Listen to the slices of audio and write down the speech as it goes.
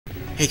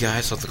Hey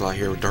guys, Let's Go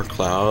here with Dark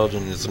Cloud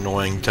and this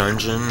annoying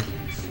dungeon.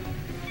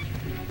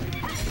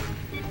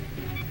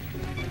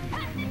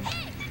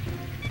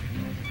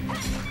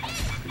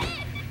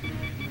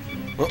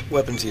 Oh,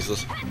 weapons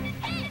useless.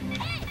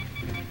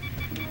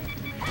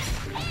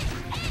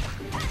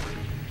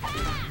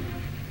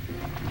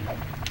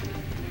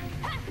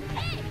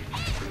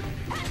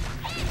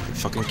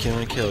 Fucking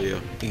can't kill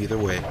you, either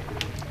way.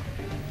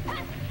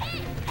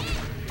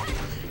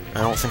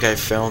 I don't think I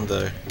found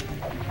the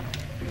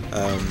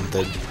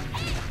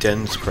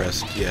Den's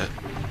Crest yet.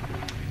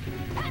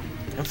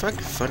 If I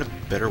could find a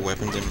better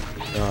weapon than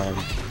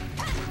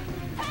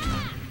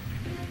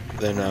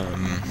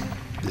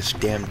this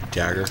damn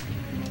dagger.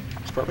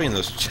 It's probably in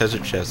those treasure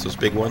chests, those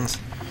big ones.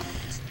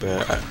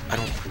 But I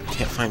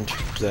can't find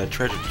the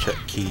treasure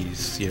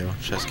keys, you know,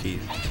 chest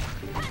keys.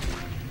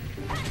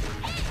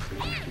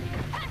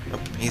 Oh,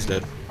 he's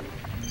dead.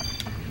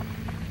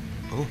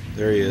 Oh,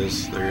 there he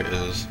is. There it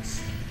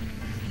is.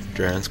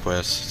 Dran's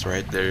Quest. It's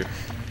right there.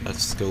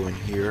 Let's go in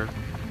here.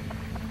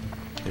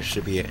 There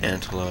should be an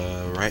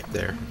Antler right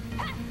there.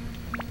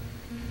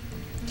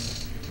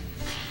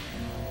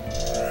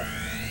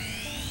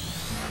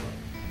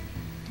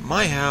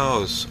 My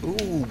house!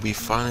 Ooh, we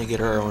finally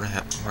get our own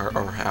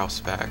our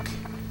house back.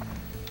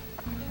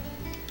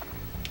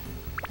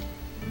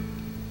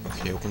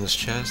 Okay, open this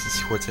chest and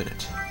see what's in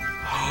it.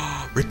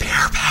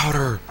 Repair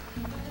powder!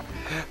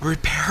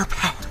 Repair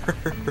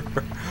powder!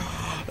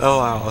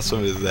 Oh, how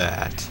awesome is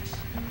that?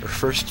 Our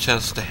first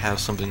chest to have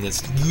something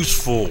that's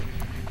useful.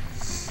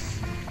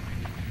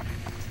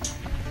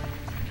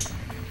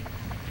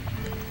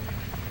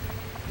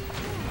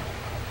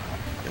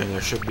 And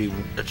there should be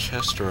a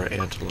chest or an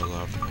antler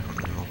left. I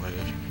don't know what it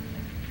is.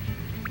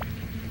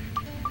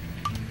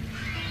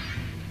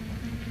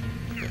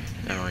 Okay,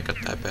 now I got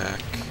that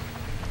back.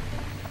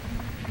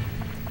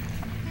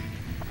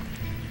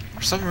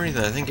 For some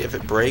reason, I think if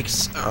it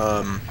breaks,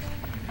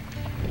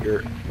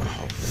 you're...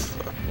 Oh,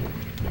 fuck.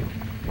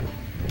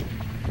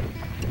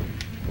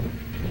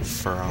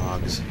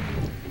 Frogs.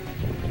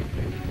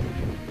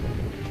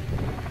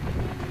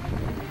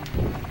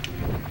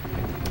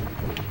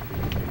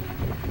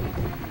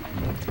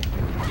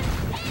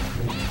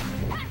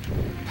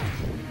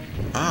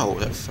 Ow,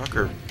 that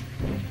fucker.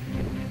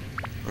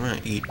 I'm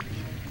gonna eat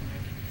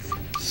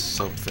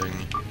something.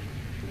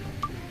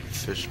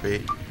 Fish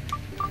bait.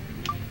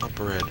 Oh,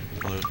 bread.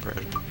 I love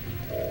bread.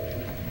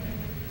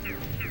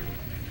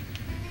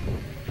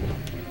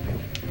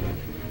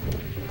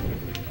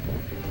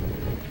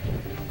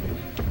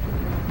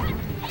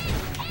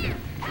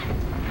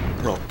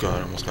 Oh god,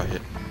 I almost got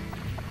hit.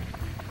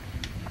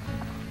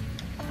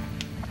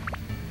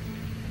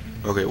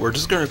 Okay, we're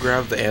just gonna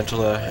grab the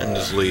Antler and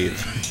just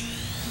leave.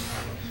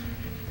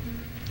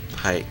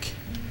 Hike.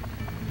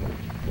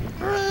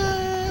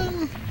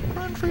 Run!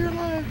 Run for your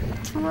life!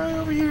 It's right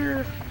over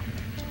here!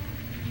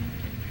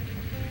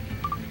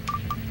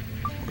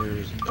 Where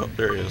is... Oh,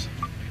 there he is.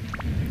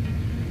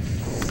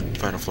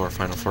 Final floor,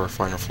 final floor,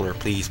 final floor.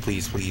 Please,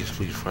 please, please,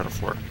 please, final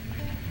floor.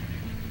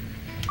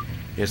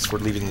 Yes, we're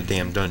leaving the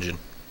damn dungeon.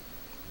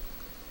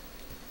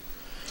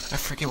 I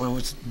forget what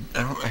was...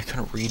 I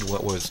couldn't read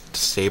what was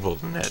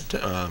disabled in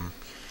that,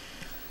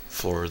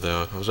 floor,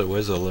 though. It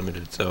was a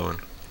limited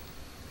zone.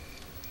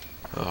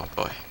 Oh,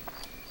 boy.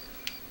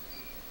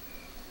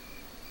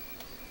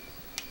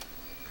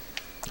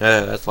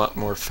 That's a lot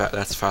more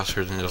that's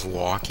faster than just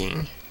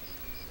walking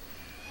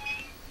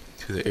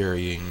to the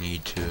area you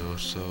need to.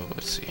 So,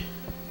 let's see.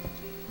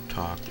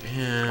 Talk to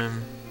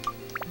him.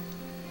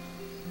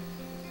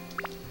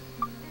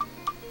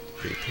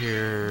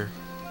 Repair.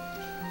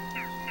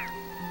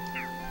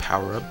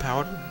 Power up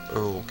powder?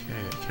 Oh, okay.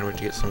 I can't wait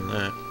to get some of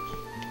that.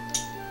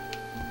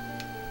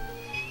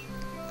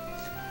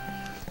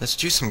 Let's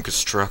do some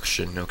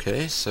construction,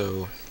 okay?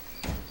 So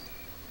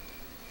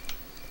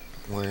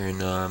we're in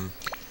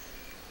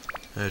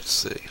let's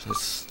see,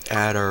 let's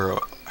add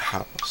our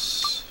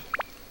house.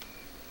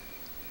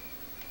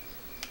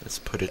 Let's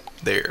put it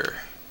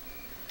there.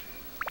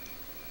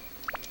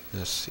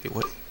 Let's see,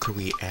 what could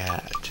we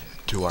add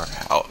to our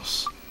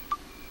house?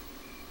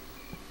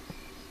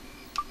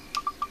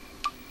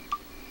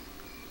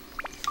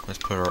 Let's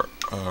put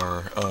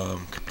our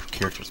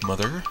character's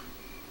mother.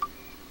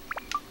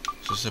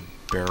 Is this a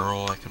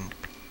barrel I can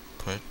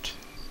put?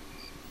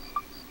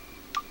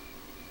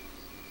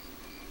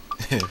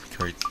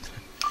 Great.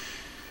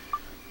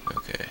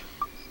 Okay.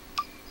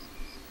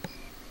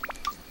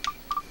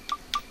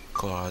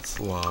 Claude's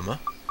llama.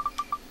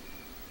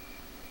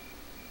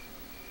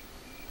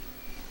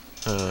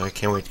 I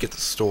can't wait to get the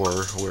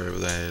store, wherever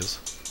that is.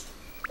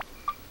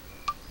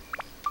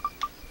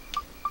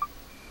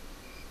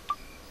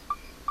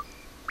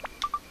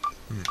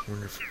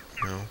 Wonder if...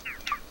 no.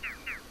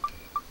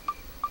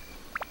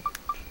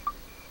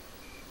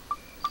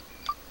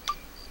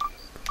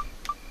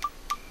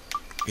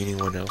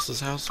 Anyone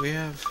else's house we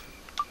have?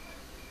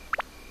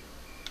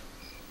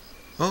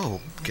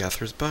 Oh,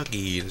 Gather's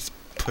buggy. Let's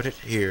put it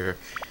here.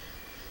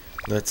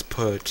 Let's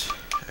put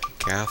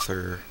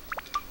Gather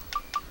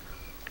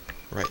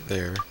right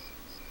there.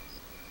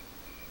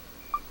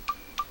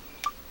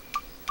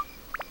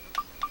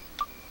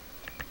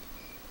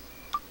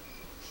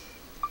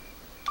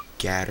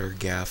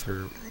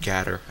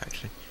 gather,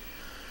 actually.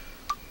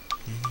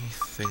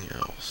 Anything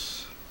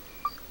else?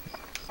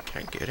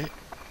 Can I get it?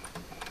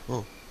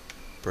 Oh,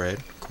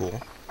 bread,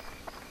 cool.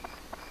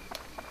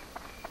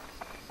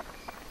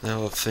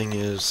 Now the thing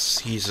is,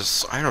 he's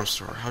a item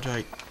store. How do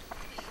I...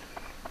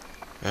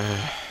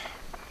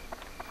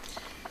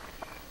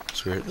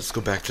 Screw it, let's go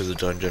back to the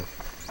dungeon.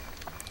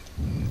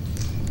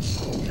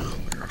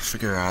 I'll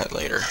figure out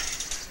later.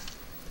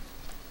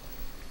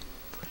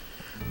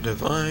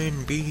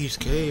 Divine Bee's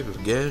Cave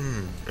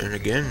again and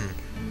again.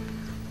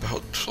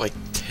 About like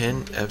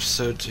 10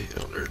 episodes.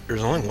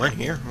 There's only one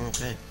here.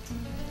 Okay.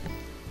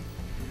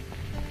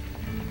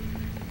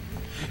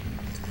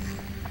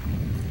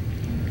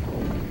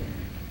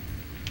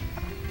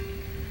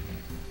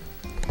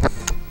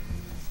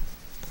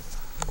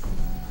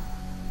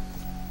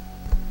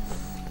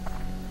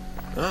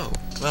 Oh,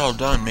 well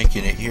done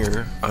making it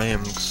here. I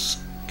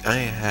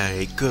had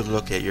a good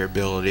look at your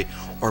ability,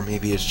 or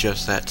maybe it's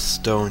just that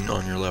stone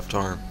on your left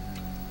arm.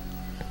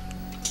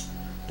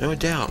 No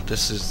doubt,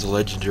 this is the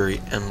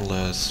legendary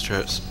endless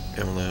or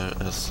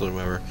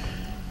whatever.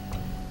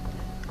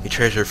 A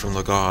treasure from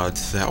the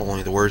gods that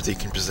only the worthy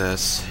can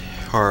possess.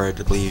 Hard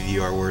to believe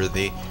you are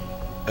worthy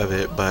of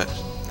it, but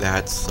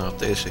that's not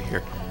the issue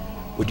here.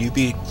 Would you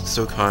be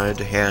so kind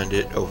to hand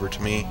it over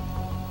to me?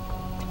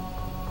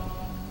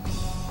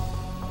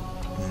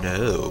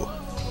 No.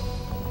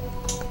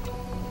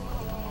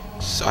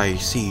 I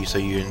see, so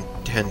you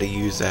intend to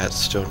use that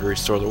stone to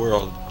restore the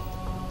world.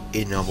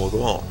 A noble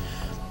goal.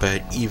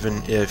 But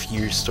even if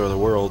you restore the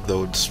world,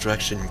 the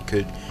destruction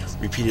could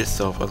repeat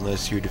itself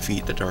unless you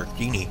defeat the Dark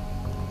Genie.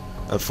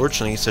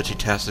 Unfortunately, such a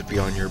task is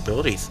beyond your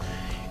abilities.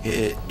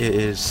 It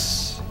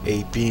is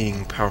a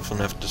being powerful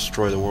enough to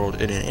destroy the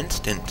world in an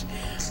instant.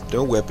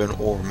 No weapon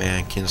or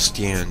man can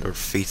stand or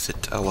face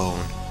it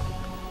alone.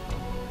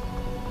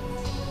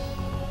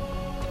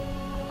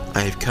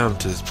 I have come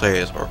to this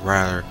place, or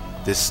rather,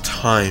 this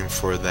time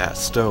for that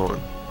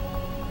stone.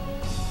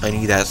 I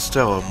need that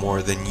stone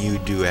more than you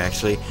do,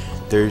 actually.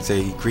 There's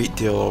a great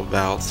deal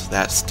about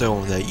that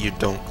stone that you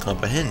don't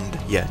comprehend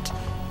yet.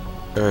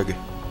 Erg.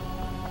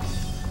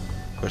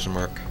 Question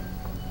mark.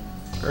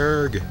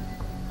 Erg.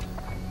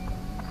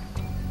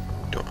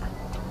 Door.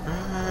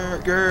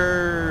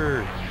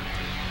 Erg.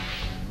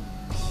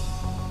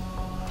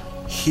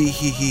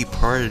 He,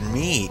 pardon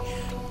me.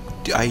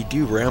 I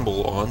do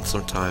ramble on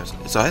sometimes.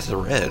 His eyes are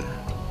red.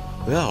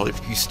 Well,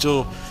 if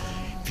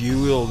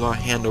you will not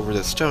hand over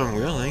the stone,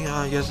 really,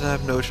 I guess I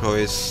have no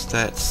choice.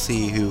 Let's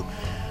see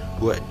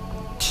what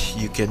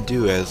you can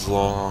do as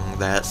long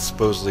that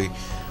supposedly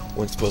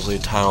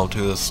entitled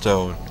to the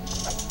stone.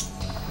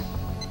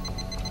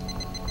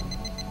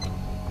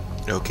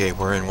 Okay,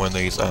 we're in one of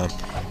these,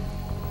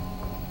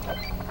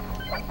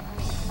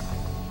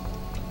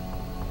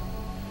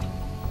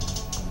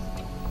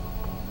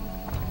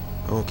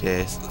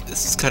 okay,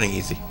 this is kind of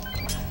easy.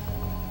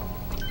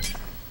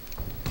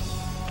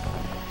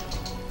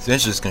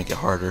 Eventually it's gonna get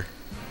harder.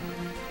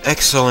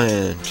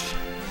 Excellent!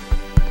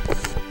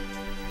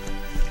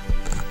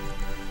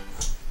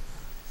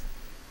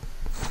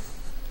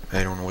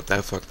 I don't know what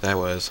the fuck that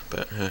was,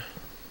 but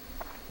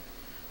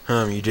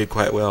you did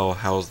quite well.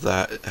 How's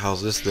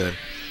this then?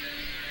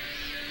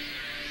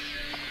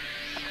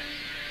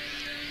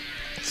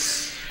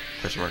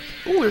 Question mark.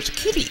 Ooh, there's a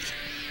kitty!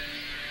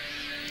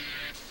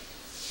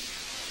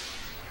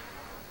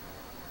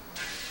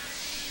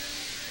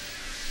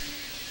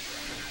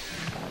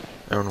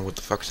 I don't know what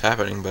the fuck's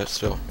happening, but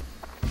still.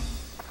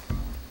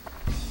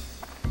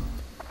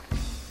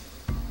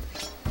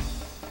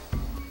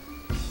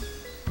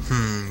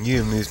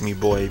 You amuse me,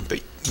 boy,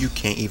 but you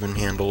can't even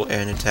handle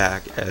an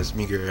attack as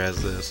meager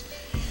as this.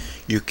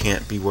 You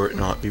can't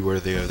not be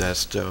worthy of that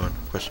stone.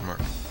 Question mark.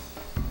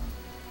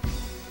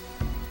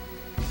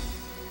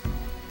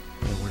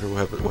 I wonder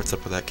what's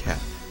up with that cat.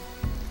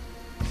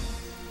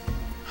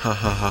 Ha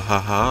ha ha ha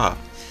ha.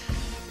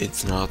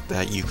 It's not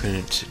that you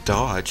couldn't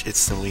dodge, it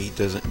simply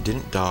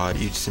didn't dodge,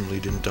 you simply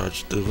didn't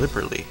dodge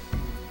deliberately.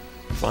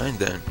 Fine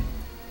then.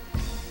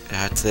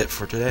 That's it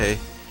for today.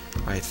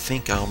 I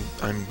think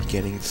I'm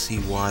beginning to see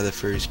why the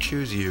fairies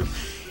choose you.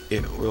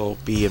 It will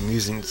be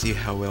amusing to see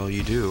how well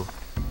you do.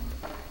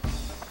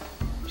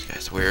 This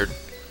guy's weird.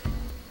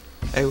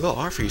 I will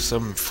offer you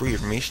some free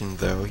information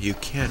though. You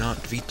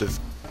cannot defeat the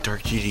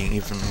Dark Genie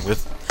even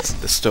with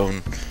the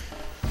stone.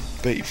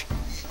 But if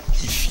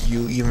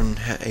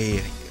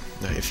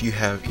you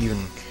have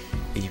even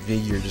a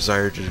bigger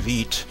desire to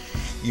defeat,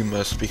 you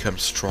must become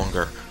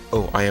stronger.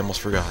 Oh, I almost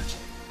forgot.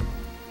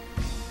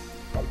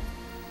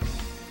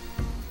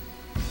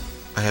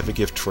 I have a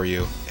gift for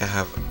you.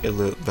 Have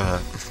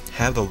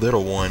the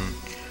little one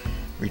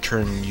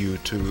return you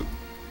to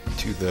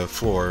the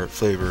floor,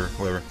 flavor,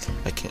 whatever.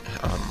 I can't.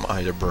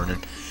 Either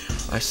burning.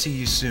 I see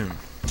you soon.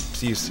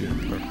 See you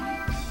soon.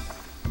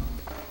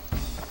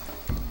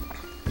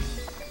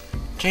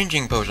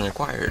 Changing potion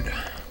acquired.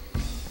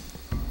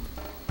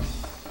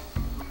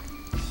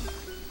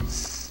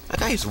 That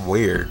guy's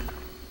weird.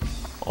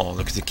 Oh,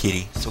 look at the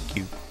kitty. So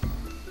cute.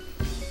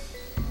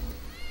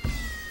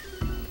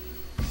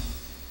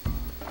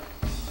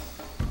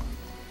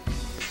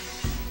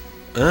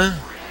 Huh?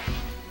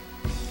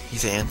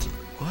 He's Anthony.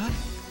 What?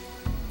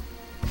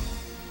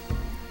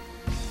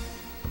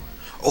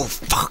 Oh,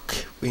 fuck!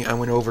 I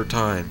went over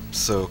time,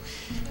 so,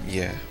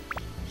 yeah.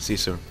 See you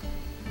soon.